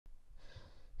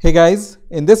Hey guys,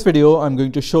 in this video I'm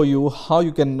going to show you how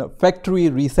you can factory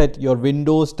reset your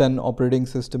Windows 10 operating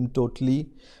system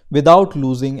totally without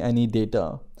losing any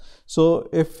data. So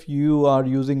if you are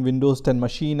using Windows 10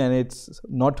 machine and it's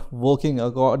not working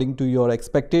according to your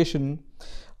expectation,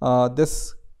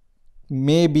 this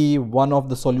may be one of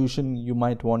the solution you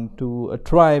might want to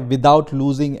try without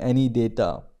losing any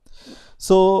data.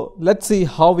 So let's see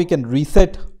how we can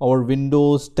reset our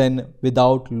Windows 10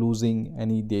 without losing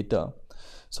any data.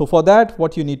 So for that,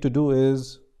 what you need to do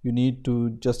is you need to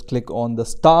just click on the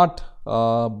start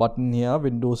button here,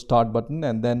 Windows start button,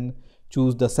 and then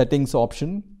choose the settings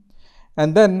option.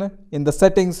 And then in the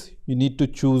settings, you need to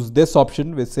choose this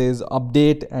option which says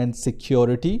update and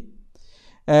security.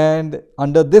 And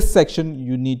under this section,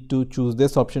 you need to choose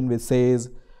this option which says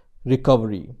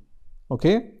recovery.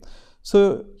 Okay.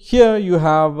 So here you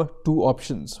have two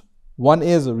options. One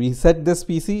is reset this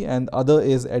PC and other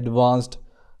is advanced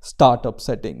startup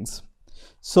settings.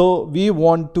 So we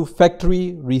want to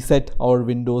factory reset our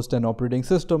Windows 10 operating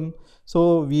system.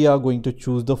 So we are going to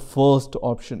choose the first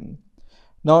option.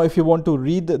 Now if you want to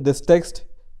read this text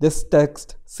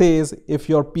says if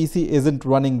your PC isn't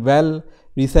running well,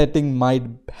 resetting might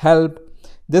help.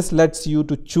 This lets you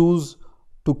to choose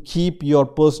to keep your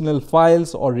personal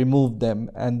files or remove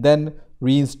them and then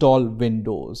reinstall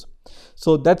Windows.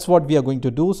 So that's what we are going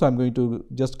to do. So I'm going to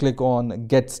just click on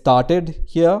get started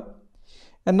here.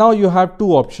 And now you have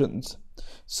two options.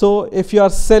 So if you are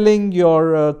selling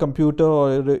your computer,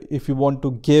 or if you want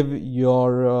to give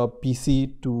your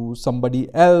PC to somebody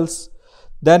else,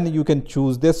 then you can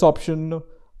choose this option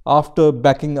after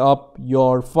backing up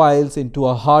your files into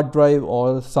a hard drive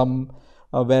or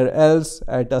somewhere else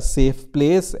at a safe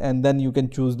place. And then you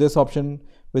can choose this option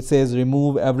which says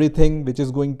remove everything, which is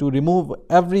going to remove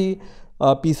every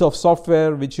piece of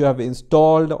software which you have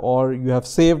installed or you have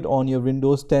saved on your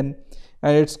Windows 10,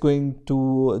 and it's going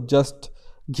to just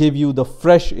give you the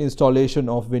fresh installation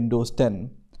of Windows 10.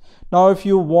 Now if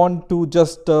you want to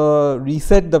just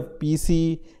reset the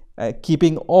PC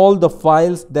keeping all the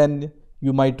files, then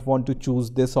you might want to choose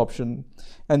this option.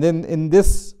 And then in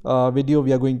this video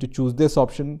we are going to choose this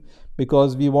option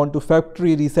because we want to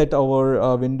factory reset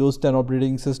our Windows 10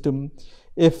 operating system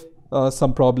if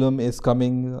some problem is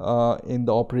coming in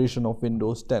the operation of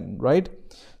Windows 10, right?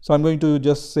 So I'm going to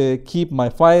just say keep my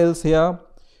files here,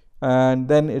 and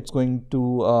then it's going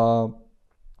to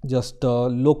just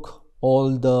look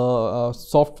all the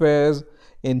softwares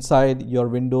inside your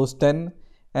Windows 10.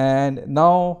 And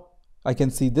now I can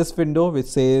see this window which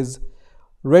says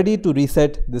ready to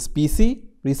reset this PC.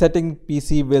 Resetting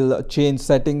PC will change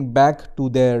setting back to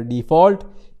their default,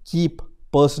 keep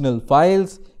personal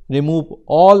files, remove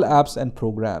all apps and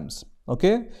programs.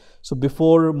 Okay, so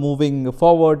before moving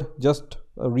forward, just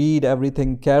read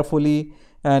everything carefully,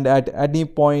 and at any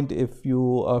point if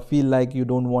you feel like you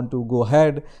don't want to go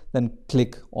ahead, then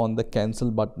click on the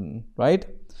cancel button, right?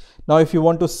 Now if you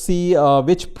want to see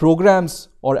which programs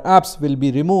or apps will be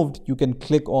removed, you can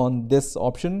click on this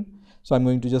option. So I'm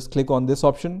going to just click on this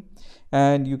option,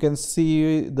 and you can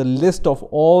see the list of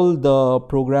all the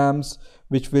programs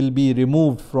which will be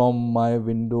removed from my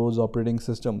Windows operating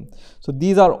system. So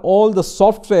these are all the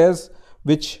softwares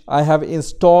which I have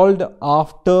installed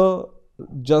after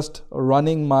just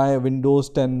running my Windows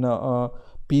 10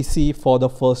 PC for the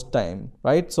first time,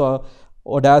 right? So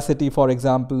Audacity, for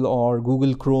example, or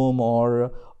Google Chrome,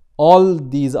 or all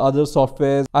these other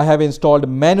softwares I have installed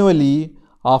manually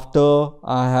after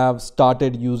I have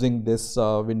started using this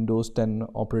Windows 10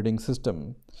 operating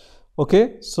system.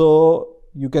 Okay, so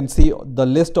you can see the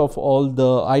list of all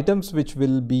the items which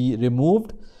will be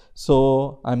removed.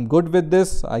 So I'm good with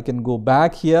this. I can go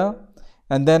back here,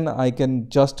 and then I can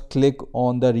just click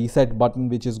on the reset button,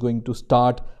 which is going to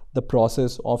start the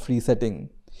process of resetting.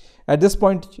 At this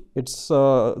point, it's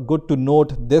good to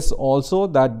note this also,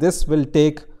 that this will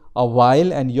take a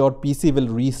while and your PC will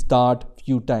restart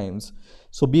few times.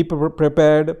 So be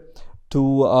prepared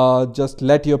to just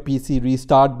let your PC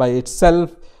restart by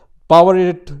itself. Power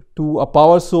it to a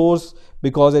power source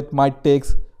because it might take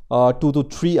 2 to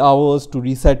 3 hours to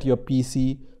reset your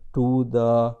PC to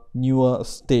the newer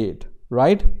state,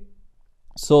 right?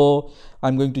 So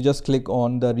I'm going to just click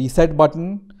on the reset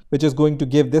button, which is going to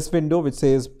give this window which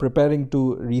says preparing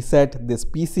to reset this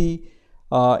PC.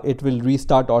 It will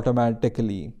restart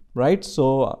automatically, right?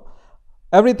 So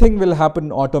everything will happen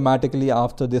automatically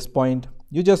after this point.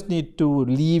 You just need to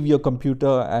leave your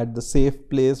computer at the safe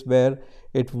place where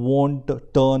it won't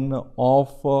turn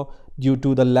off due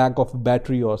to the lack of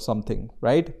battery or something,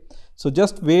 right? So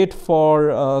just wait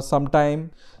for some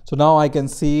time. So now I can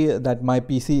see that my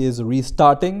PC is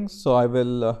restarting. So I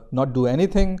will not do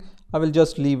anything. I will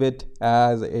just leave it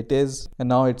as it is. And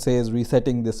now it says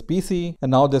resetting this PC,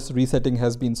 and now this resetting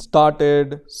has been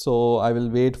started. So I will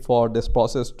wait for this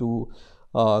process to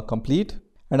complete.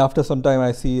 And after some time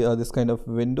I see this kind of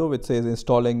window which says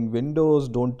installing Windows,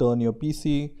 don't turn your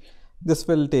PC. This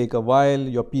will take a while.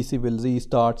 Your PC will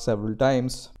restart several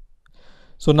times.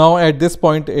 So now at this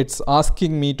point it's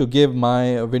asking me to give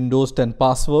my Windows 10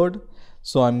 password.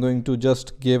 So I'm going to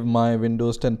just give my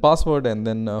Windows 10 password and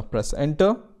then press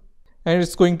enter. And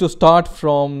it's going to start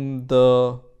from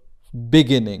the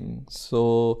beginning.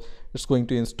 So it's going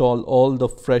to install all the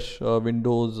fresh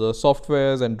Windows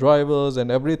softwares and drivers and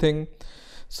everything.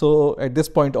 So at this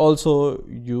point also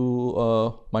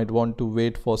you might want to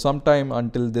wait for some time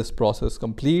until this process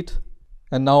complete.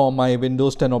 And now my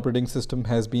Windows 10 operating system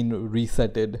has been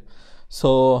resetted.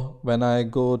 So when I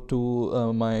go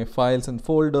to my files and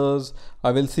folders,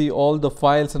 I will see all the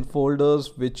files and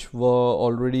folders which were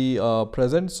already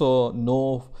present. So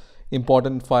no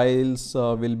important files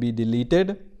will be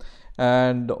deleted,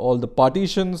 and all the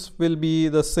partitions will be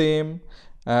the same.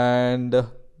 And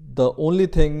the only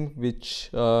thing which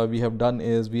we have done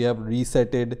is we have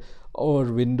resetted our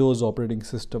Windows operating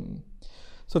system.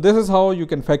 So this is how you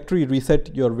can factory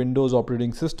reset your Windows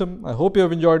operating system. I hope you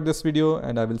have enjoyed this video,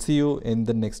 and I will see you in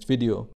the next video.